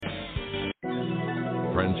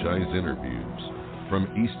Franchise interviews. From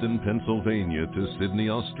Easton, Pennsylvania to Sydney,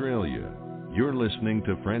 Australia, you're listening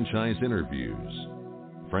to Franchise Interviews.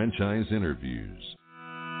 Franchise Interviews.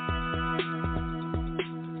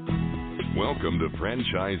 Welcome to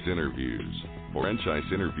Franchise Interviews. Franchise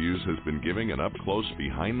Interviews has been giving an up-close,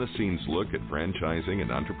 behind-the-scenes look at franchising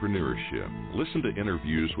and entrepreneurship. Listen to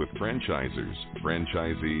interviews with franchisers,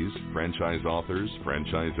 franchisees, franchise authors,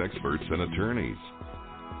 franchise experts, and attorneys.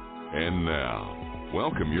 And now,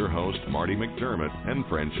 welcome your host, Marty McDermott, and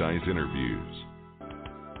Franchise Interviews.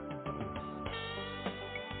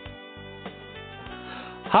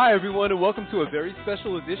 Hi, everyone, and welcome to a very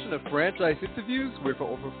special edition of Franchise Interviews, where for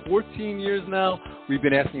over 14 years now, we've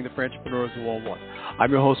been asking the entrepreneurs one-on-one. I'm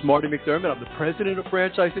your host, Marty McDermott. I'm the president of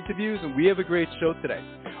Franchise Interviews, and we have a great show today.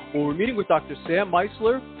 Well, we're meeting with Dr. Sam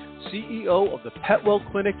Meisler, CEO of the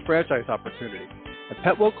PetWellClinic franchise opportunity. The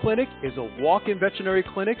PetWellClinic is a walk-in veterinary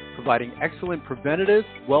clinic providing excellent preventative,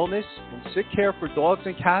 wellness, and sick care for dogs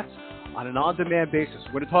and cats on an on-demand basis.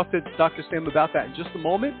 We're going to talk to Dr. Sam about that in just a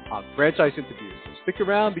moment on Franchise Interviews. So stick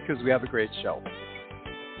around because we have a great show.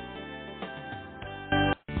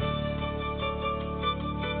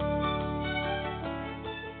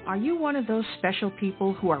 Are you one of those special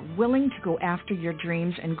people who are willing to go after your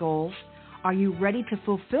dreams and goals? Are you ready to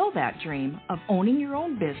fulfill that dream of owning your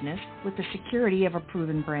own business with the security of a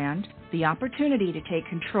proven brand? The opportunity to take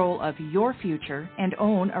control of your future and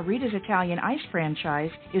own a Rita's Italian Ice franchise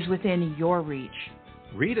is within your reach.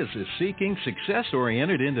 Rita's is seeking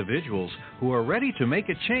success-oriented individuals who are ready to make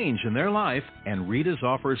a change in their life, and Rita's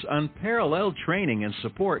offers unparalleled training and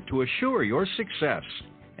support to assure your success.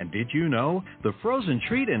 And did you know the frozen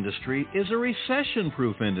treat industry is a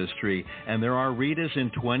recession-proof industry, and there are Rita's in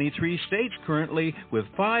 23 states currently with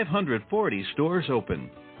 540 stores open.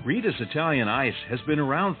 Rita's Italian Ice has been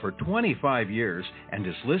around for 25 years and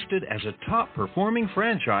is listed as a top-performing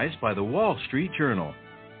franchise by the Wall Street Journal.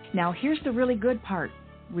 Now here's the really good part.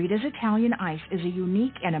 Rita's Italian Ice is a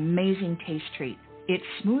unique and amazing taste treat. It's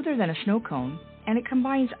smoother than a snow cone, and it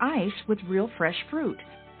combines ice with real fresh fruit.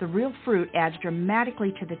 The real fruit adds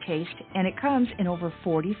dramatically to the taste, and it comes in over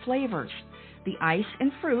 40 flavors. The ice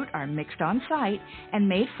and fruit are mixed on site and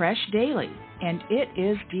made fresh daily, and it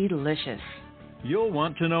is delicious. You'll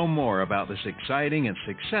want to know more about this exciting and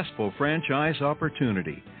successful franchise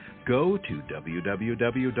opportunity. Go to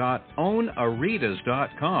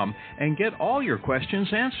www.ownaritas.com and get all your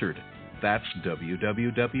questions answered. That's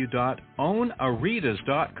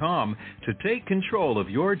www.ownaritas.com to take control of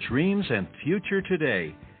your dreams and future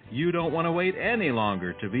today. You don't want to wait any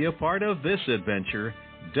longer to be a part of this adventure.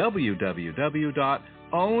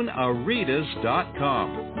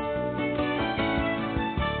 www.ownaritas.com.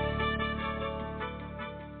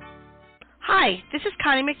 Hi, this is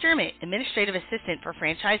Connie McDermott, Administrative Assistant for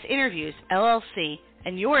Franchise Interviews, LLC,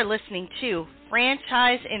 and you're listening to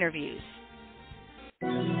Franchise Interviews.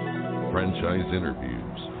 Franchise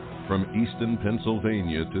Interviews. From Easton,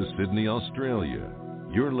 Pennsylvania to Sydney, Australia,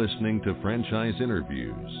 you're listening to Franchise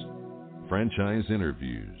Interviews. Franchise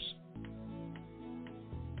Interviews.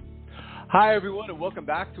 Hi, everyone, and welcome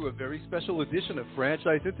back to a very special edition of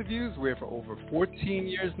Franchise Interviews, where for over 14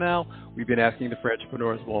 years now, we've been asking the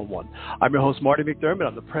entrepreneurs one-on-one. I'm your host, Marty McDermott.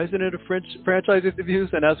 I'm the president of Franchise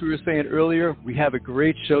Interviews, and as we were saying earlier, we have a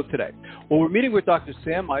great show today. Well, we're meeting with Dr.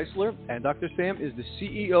 Sam Meisler, and Dr. Sam is the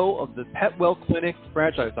CEO of the PetWellClinic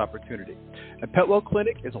franchise opportunity. And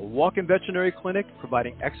PetWellClinic is a walk-in veterinary clinic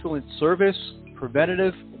providing excellent service,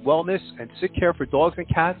 preventative, wellness, and sick care for dogs and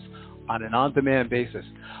cats on an on-demand basis.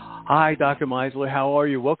 Hi, Dr. Meisler. How are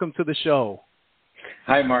you? Welcome to the show.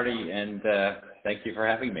 Hi, Marty, and thank you for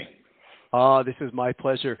having me. This is my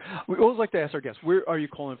pleasure. We always like to ask our guests, where are you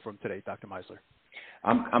calling from today, Dr. Meisler?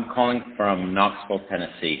 I'm calling from Knoxville,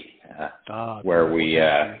 Tennessee, where we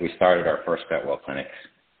started our first PetWell clinics.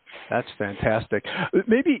 That's fantastic.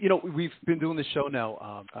 Maybe, we've been doing this show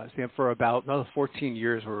now, Sam, for about another 14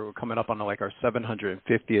 years. We're coming up on like our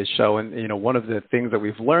 750th show. And, one of the things that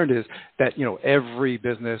we've learned is that, every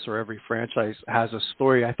business or every franchise has a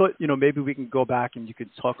story. I thought, maybe we can go back and you could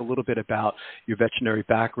talk a little bit about your veterinary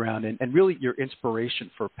background and really your inspiration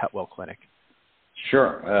for PetWellClinic.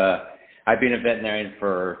 Sure. I've been a veterinarian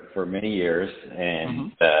for many years,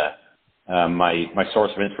 and my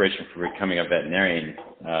source of inspiration for becoming a veterinarian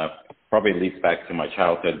probably leads back to my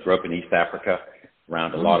childhood. Grew up in East Africa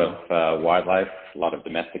around a lot of wildlife, a lot of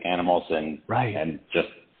domestic animals, and just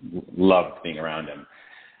loved being around them.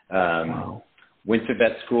 Went to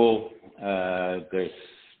vet school. There's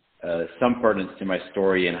some pertinence to my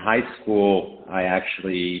story. In high school, I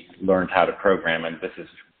actually learned how to program, and this is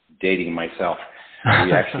dating myself.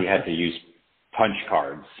 We actually had to use punch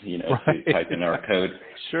cards, to type in our code,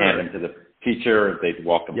 Sure. hand them to the teacher, they'd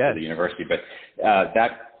walk them Yes. to the university. But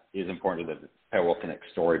that is important to the PetWellClinic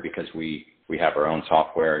story because we have our own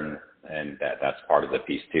software and that's part of the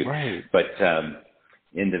piece too. Right. But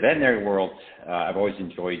in the veterinary world, I've always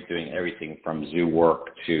enjoyed doing everything from zoo work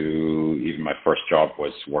to even my first job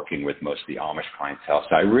was working with mostly Amish clientele.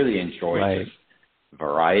 So I really enjoy just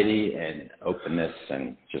variety and openness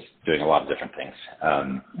and just doing a lot of different things.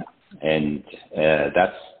 And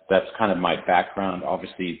that's kind of my background,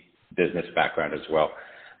 obviously business background as well.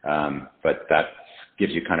 But that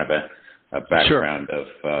gives you kind of a background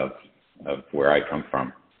of where I come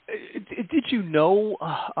from. Did you know,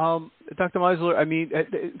 Dr. Meisler, I mean,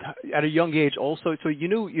 at a young age also, so you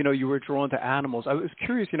knew, you were drawn to animals. I was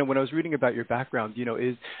curious, when I was reading about your background,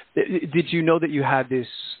 did you know that you had this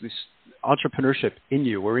entrepreneurship in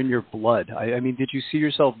you or in your blood? I mean, did you see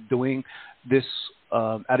yourself doing this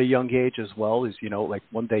at a young age as well as, like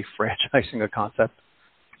one day franchising a concept?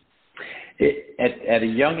 At a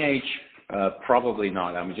young age, probably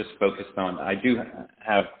not. I'm just focused on, I do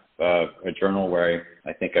have a journal where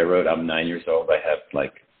I think I wrote, I'm 9 years old. I have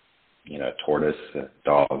a tortoise, a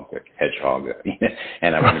dog, a hedgehog,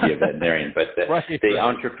 and I want to be a veterinarian. But the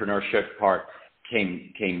entrepreneurship part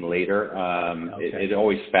came later. It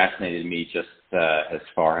always fascinated me just as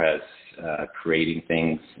far as creating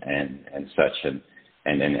things and such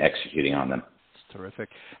and then executing on them. Terrific.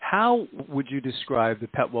 How would you describe the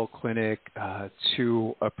PetWellClinic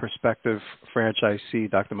to a prospective franchisee,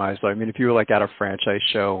 Dr. Meisler? I mean, if you were like at a franchise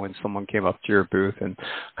show and someone came up to your booth, and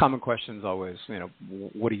common questions always,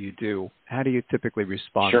 what do you do? How do you typically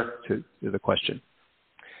respond to the question?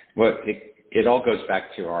 Well, it all goes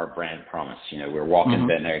back to our brand promise. We're walking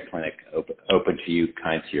veterinary clinic, open to you,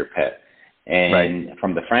 kind to your pet. And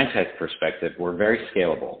from the franchise perspective, we're very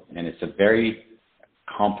scalable, and it's a very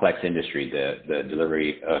complex industry, the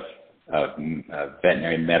delivery of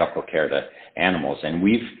veterinary medical care to animals. And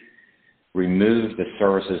we've removed the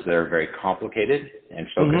services that are very complicated and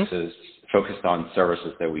focused on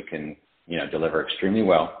services that we can, deliver extremely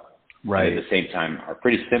well. Right. And at the same time are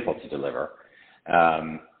pretty simple to deliver.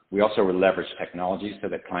 We also leverage technology so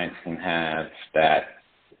that clients can have that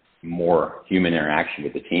more human interaction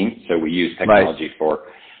with the team. So we use technology for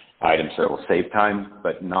items that will save time,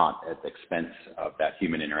 but not at the expense of that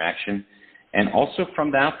human interaction. And also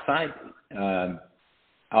from the outside,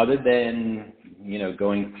 other than,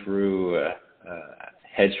 going through a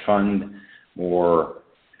hedge fund or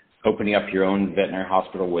opening up your own veterinary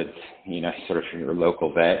hospital with, sort of your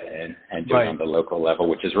local vet and doing on the local level,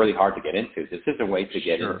 which is really hard to get into. This is a way to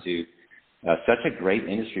get into such a great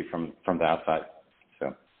industry from the outside.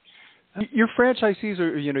 So. Your franchisees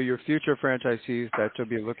or, your future franchisees that you'll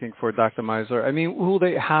be looking for, Dr. Meisler, I mean, will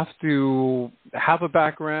they have to have a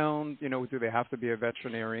background? Do they have to be a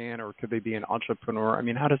veterinarian or could they be an entrepreneur? I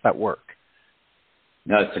mean, how does that work?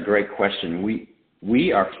 No, it's a great question.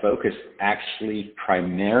 We are focused actually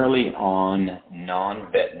primarily on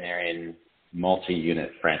non-veterinarian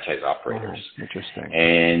multi-unit franchise operators. Oh, interesting.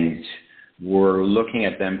 And we're looking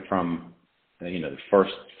at them from, the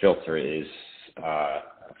first filter is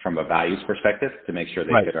from a values perspective to make sure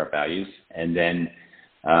they fit our values, and then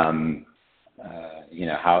how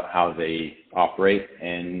they operate.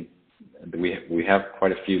 And we have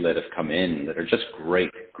quite a few that have come in that are just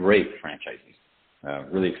great franchisees.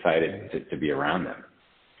 Really excited to be around them.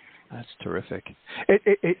 That's terrific.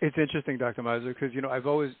 It's interesting, Dr. Meisler, because I've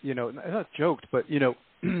always not joked, but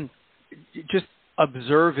just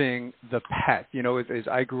observing the pet, as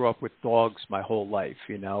I grew up with dogs my whole life,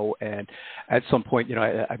 and at some point,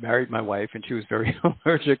 I married my wife and she was very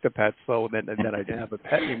allergic to pets. So then I didn't have a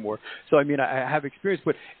pet anymore. So, I mean, I have experience,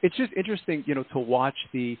 but it's just interesting, to watch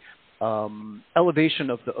the elevation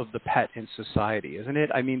of the pet in society, isn't it?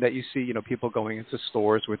 I mean, that you see, people going into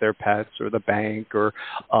stores with their pets or the bank or,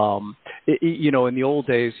 in the old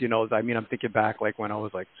days, I mean, I'm thinking back like when I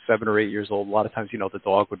was like 7 or 8 years old, a lot of times, the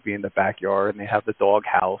dog would be in the backyard and they have the dog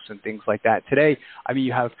house and things like that. Today, I mean,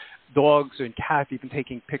 you have dogs and cats even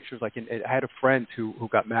taking pictures. Like I had a friend who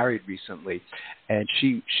got married recently, and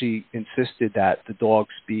she insisted that the dogs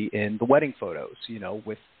be in the wedding photos,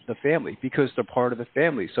 with the family because they're part of the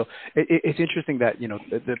family. So it's interesting that,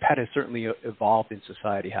 the pet has certainly evolved in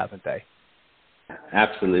society, haven't they?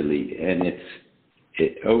 Absolutely. And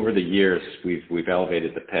over the years, we've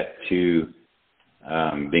elevated the pet to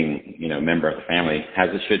being, a member of the family, as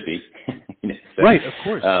it should be. So, right, of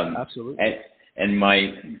course. Absolutely. And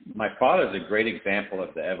my father is a great example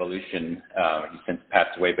of the evolution. He's since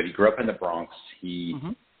passed away, but he grew up in the Bronx. He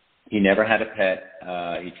never had a pet.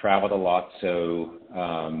 He traveled a lot, so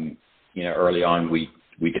early on we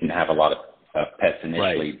didn't have a lot of pets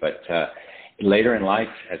initially, but later in life,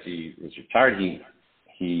 as he was retired,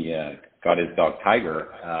 he got his dog Tiger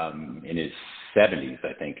in his 70s,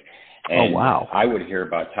 I think. And I would hear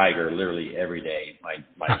about Tiger literally every day.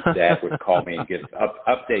 My dad would call me and give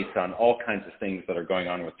updates on all kinds of things that are going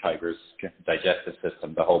on with Tiger's digestive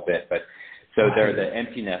system, the whole bit. But so they're the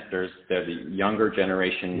empty nesters. They're the younger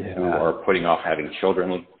generation who are putting off having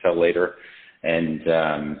children until later. And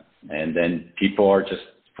then people are just,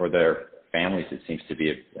 for their families, it seems to be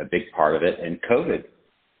a big part of it. And COVID,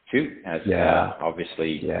 too, has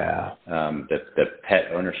obviously the pet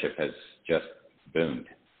ownership has just boomed.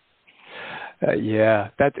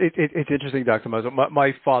 It's interesting, Dr. Meisler.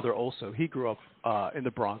 My father also, he grew up in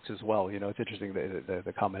the Bronx as well. It's interesting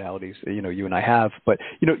the commonalities, you and I have. But,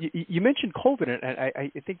 you mentioned COVID, and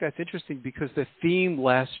I think that's interesting because the theme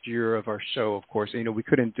last year of our show, of course, we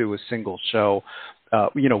couldn't do a single show,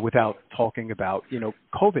 without talking about,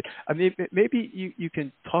 COVID. I mean, maybe you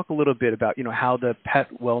can talk a little bit about, how the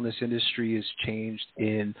pet wellness industry has changed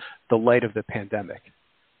in the light of the pandemic.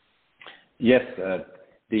 Yes,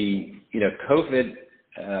 COVID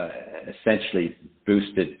essentially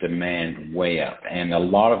boosted demand way up, and a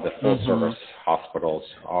lot of the full service hospitals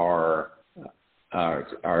are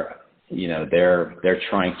they're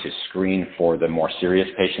trying to screen for the more serious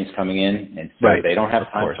patients coming in, and so they don't have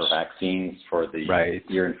time for vaccines for the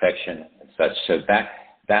ear infection and such. So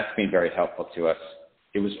that's been very helpful to us.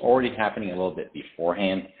 It was already happening a little bit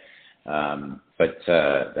beforehand, but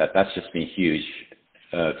that's just been huge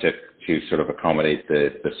to sort of accommodate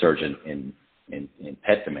the surge in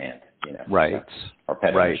pet demand, or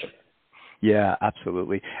pet ownership. Yeah,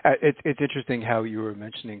 absolutely. It's interesting how you were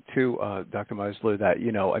mentioning too, Dr. Meisler, that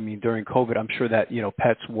during COVID, I'm sure that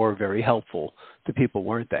pets were very helpful to people,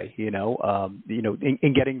 weren't they? In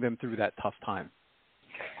getting them through that tough time.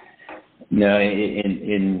 No,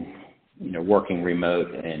 in working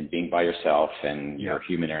remote and being by yourself and your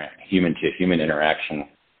human to human interaction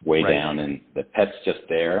way down, and the pet's just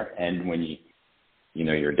there. And when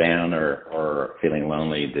you're down or feeling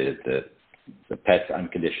lonely, the pet's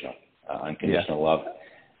unconditional love,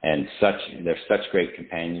 and there's such great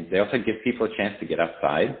companions. They also give people a chance to get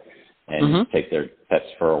outside and take their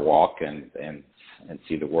pets for a walk and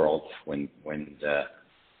see the world when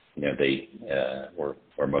they were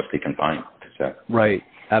mostly confined. So. Right.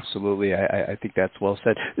 Absolutely. I think that's well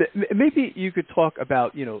said. Maybe you could talk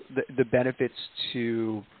about, the benefits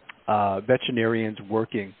to veterinarians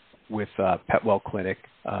working with PetWellClinic,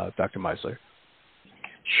 Dr. Meisler.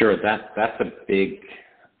 Sure. That's a big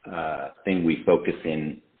thing we focus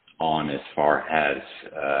in on as far as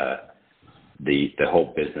the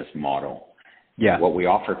whole business model. Yeah. What we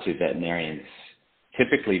offer to veterinarians,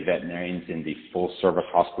 typically veterinarians in the full service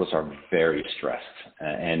hospitals are very stressed,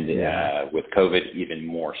 and with COVID, even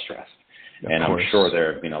more stressed. And I'm sure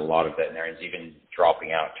there have been a lot of veterinarians even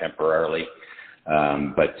dropping out temporarily.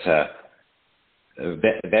 But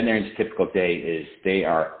veterinarians' typical day is they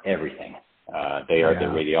are everything. They are the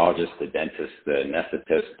radiologist, the dentist, the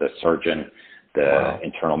anesthetist, the surgeon, the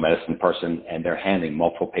internal medicine person, and they're handling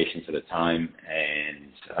multiple patients at a time,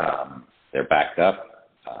 and they're backed up.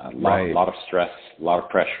 A lot of stress, a lot of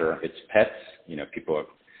pressure. It's pets. People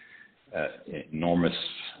have enormous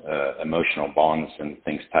emotional bonds and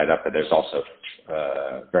things tied up, but there's also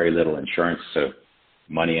very little insurance, so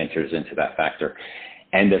money enters into that factor.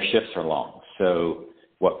 And their shifts are long. So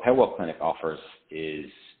what PetWellClinic offers is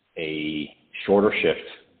a shorter shift.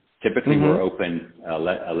 Typically, we're open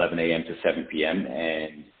 11 a.m. to 7 p.m.,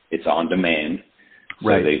 and it's on demand.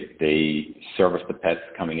 So they service the pets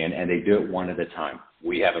coming in, and they do it one at a time.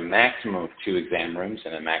 We have a maximum of 2 exam rooms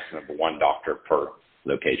and a maximum of 1 doctor per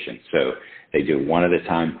location. So they do it one at a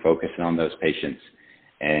time, focusing on those patients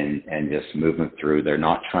and just move them through. They're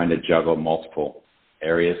not trying to juggle multiple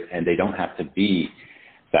areas, and they don't have to be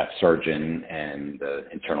that surgeon and the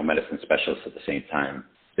internal medicine specialist at the same time.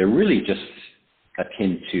 They're really just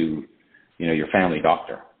akin to, your family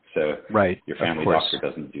doctor. So your family doctor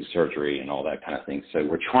doesn't do surgery and all that kind of thing. So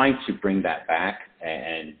we're trying to bring that back,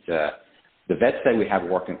 and the vets that we have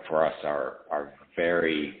working for us are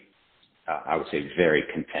very, I would say, very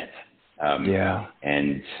content.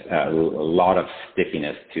 And a lot of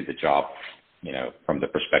stickiness to the job, from the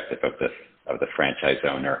perspective of the franchise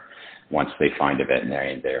owner. Once they find a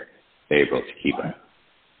veterinarian, they're able to keep them.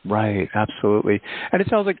 Right, absolutely. And it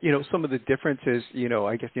sounds like, some of the differences,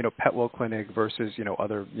 I guess, PetWellClinic versus,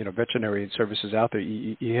 other, veterinary services out there,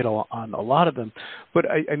 you hit on a lot of them. But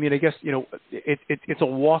I guess, it's a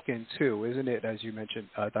walk-in too, isn't it? As you mentioned,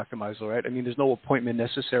 Dr. Meisler, right? There's no appointment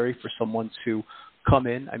necessary for someone to come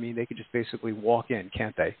in. They could just basically walk in,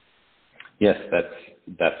 can't they? Yes,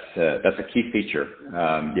 that's a key feature.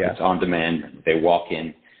 Yeah. It's on demand. They walk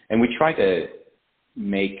in, and we try to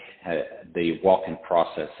make the walk-in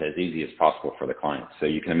process as easy as possible for the client. So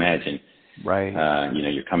you can imagine, right?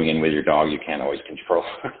 You're coming in with your dog. You can't always control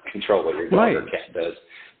what your dog or cat does.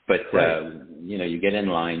 But, you get in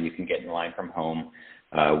line. You can get in line from home.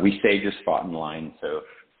 We save your spot in line. So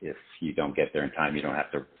if you don't get there in time, you don't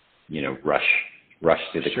have to, rush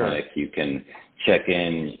to the clinic. You can check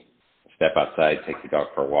in, step outside, take the dog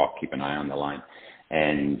for a walk, keep an eye on the line.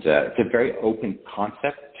 And it's a very open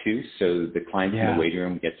concept, too. So the clients in the waiting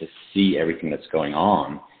room get to see everything that's going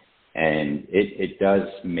on. And it does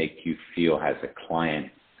make you feel as a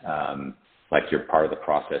client like you're part of the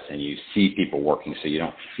process, and you see people working, so you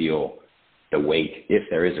don't feel the wait, if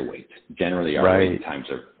there is a wait. Generally, our waiting times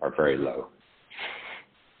are very low.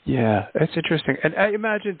 Yeah, that's interesting. And I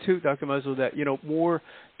imagine, too, Dr. Meisler, that, more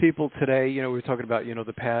people today, we're talking about,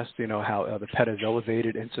 the past, how the pet is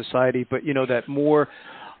elevated in society, but, that more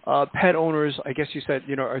pet owners, I guess you said,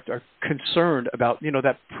 are concerned about,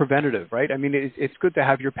 that preventative, right? I mean, it's good to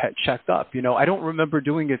have your pet checked up. I don't remember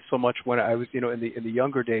doing it so much when I was, in the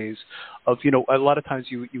younger days of, a lot of times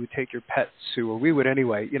you would take your pet to, or we would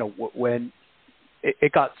anyway, when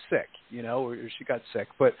it got sick, or she got sick.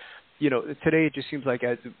 But, today it just seems like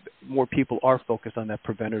as more people are focused on that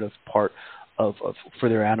preventative part of for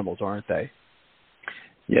their animals, aren't they?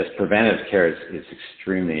 Yes, preventative care is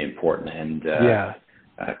extremely important, and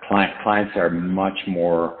clients are much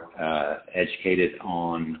more educated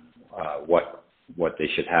on what they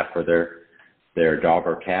should have for their dog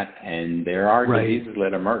or cat, and there are diseases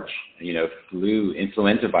that emerge. Flu,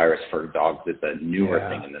 influenza virus for dogs is a newer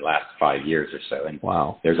thing in the last 5 years or so, and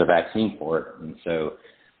there's a vaccine for it. And so,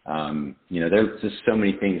 there's just so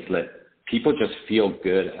many things that people just feel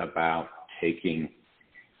good about taking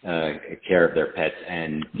care of their pets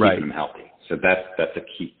and keeping them healthy. So that's a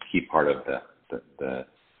key part of the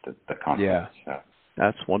concept. Yeah,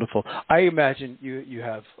 that's wonderful. I imagine you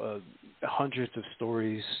have hundreds of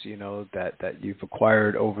stories, that you've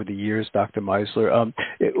acquired over the years, Dr. Meisler.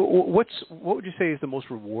 What would you say is the most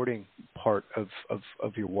rewarding part of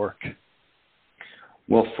your work?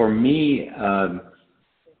 Well, for me,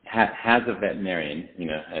 as a veterinarian,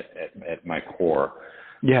 at my core,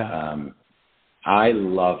 I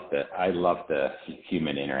love the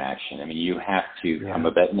human interaction. I mean, you have to. I'm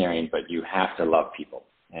a veterinarian, but you have to love people,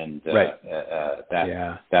 and that's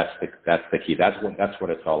the key. That's what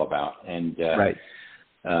it's all about. And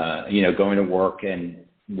going to work, and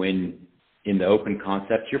when in the open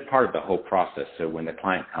concept, you're part of the whole process. So when the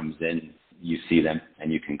client comes in, you see them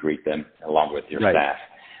and you can greet them along with your staff,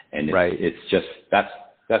 and it's just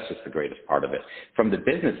that's just the greatest part of it. From the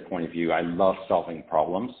business point of view, I love solving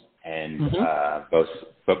problems. And both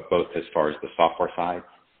as far as the software side,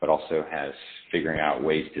 but also has figuring out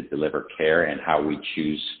ways to deliver care and how we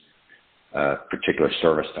choose a particular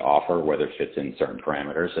service to offer, whether it fits in certain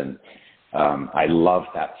parameters. And I love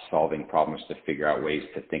that, solving problems to figure out ways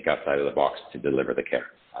to think outside of the box to deliver the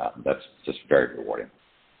care. That's just very rewarding.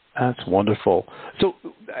 That's wonderful. So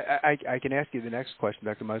I can ask you the next question,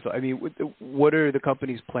 Dr. Meisler. I mean, what are the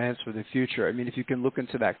company's plans for the future? I mean, if you can look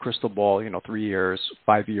into that crystal ball, 3 years,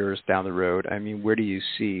 5 years down the road, I mean, where do you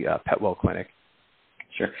see PetWellClinic?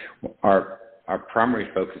 Sure. Our primary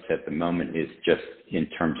focus at the moment is just in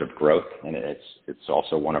terms of growth, and it's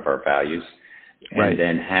also one of our values. And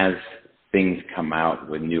then as things come out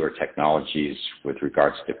with newer technologies with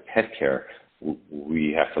regards to pet care,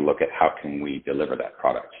 we have to look at how can we deliver that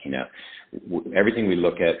product. Everything we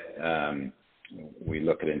look at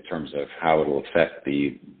in terms of how it will affect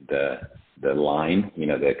the line,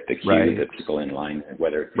 the queue, the people in line, and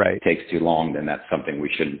whether it takes too long, then that's something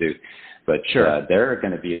we shouldn't do. But there are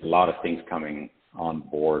going to be a lot of things coming on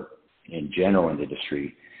board in general in the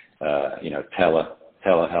industry,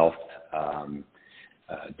 telehealth,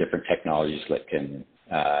 different technologies that can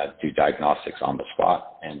do diagnostics on the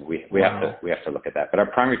spot, and we have to look at that. But our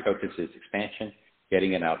primary focus is expansion,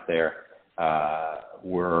 getting it out there.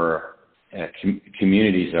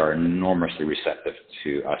 Communities are enormously receptive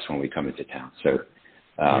to us when we come into town, so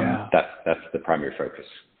that's the primary focus.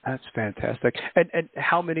 That's fantastic. And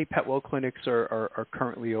how many PetWellClinics are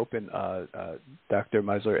currently open, Dr.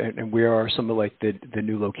 Meisler, and where are some of the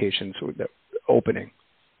new locations that are opening?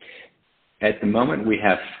 At the moment, we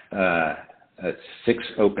have 6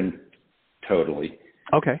 open totally.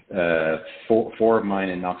 Okay. 4 of mine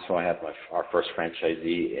in Knoxville. I have our first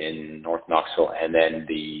franchisee in North Knoxville, and then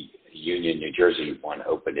the Union, New Jersey one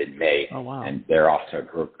opened in May. Oh, wow. And they're off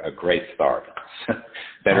to a great start.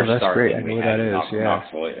 Better start great. than we had in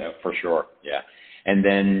Knoxville, for sure. Yeah. And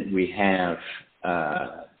then we have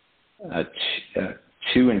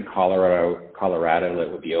 2 in Colorado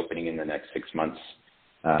that will be opening in the next 6 months,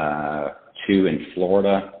 2 in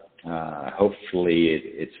Florida. Hopefully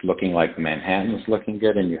it's looking like Manhattan's looking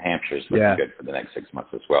good, and New Hampshire's looking good for the next 6 months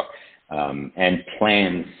as well. And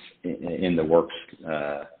plans in the works,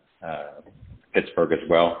 Pittsburgh as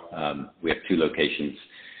well. We have 2 locations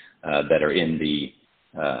that are in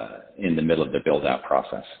the middle of the build-out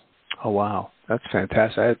process. Oh, wow. That's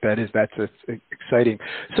fantastic. That's exciting.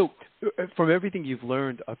 So from everything you've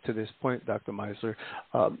learned up to this point, Dr. Meisler,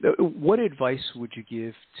 what advice would you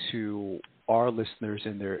give to our listeners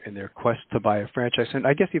in their quest to buy a franchise, and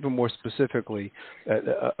I guess even more specifically,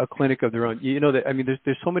 a clinic of their own? You know,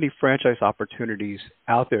 there's so many franchise opportunities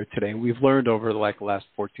out there today, and we've learned over the last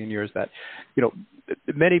 14 years that, you know,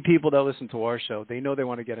 many people that listen to our show, they know they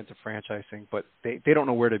want to get into franchising, but they don't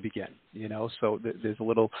know where to begin, you know, so there's a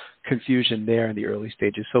little confusion there in the early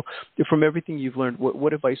stages. So from everything you've learned,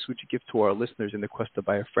 what advice would you give to our listeners in the quest to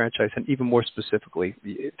buy a franchise, and even more specifically,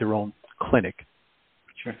 their own clinic?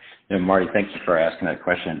 Sure. And Marty, thank you for asking that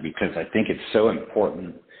question, because I think it's so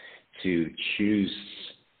important to choose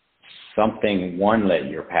something, one, that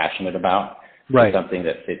you're passionate about, right, something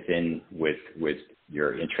that fits in with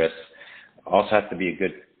your interests. Also has to be a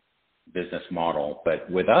good business model, but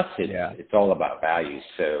with us, it's all about values.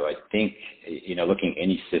 So I think, you know, looking at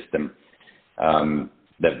any system,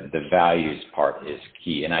 the values part is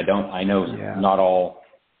key. And I know not all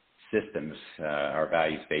systems are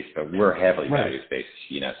values-based, but we're heavily values-based,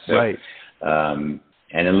 you know. So, and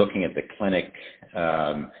then looking at the clinic,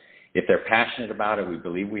 if they're passionate about it, we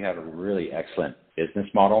believe we have a really excellent business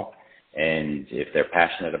model. And if they're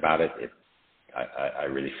passionate about it, I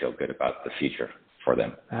really feel good about the future for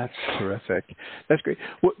them. That's terrific. That's great.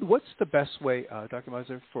 What's the best way, Dr.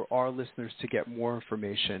 Meisler, for our listeners to get more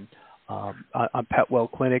information on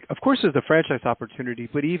PetWellClinic? Of course, there's the franchise opportunity,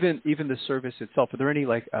 but even the service itself. Are there any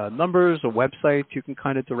numbers or websites you can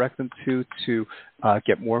kind of direct them to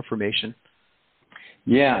get more information?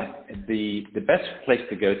 Yeah, the best place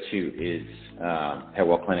to go to is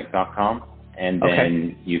PetWellClinic.com, and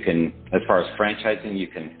then you can, as far as franchising, you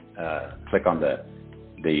can click on the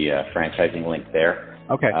franchising link there.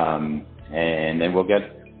 Okay. And then we'll get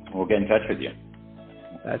in touch with you.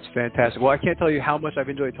 That's fantastic. Well, I can't tell you how much I've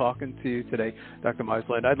enjoyed talking to you today, Dr.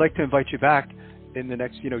 Meisler. And I'd like to invite you back in the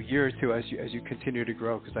next year or two as you continue to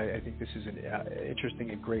grow, because I think this is an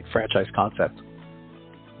interesting and great franchise concept.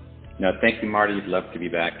 No, thank you, Marty. I'd love to be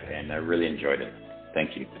back, and I really enjoyed it.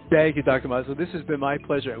 Thank you. Thank you, Dr. Meisler. This has been my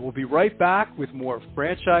pleasure. We'll be right back with more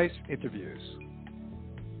franchise interviews.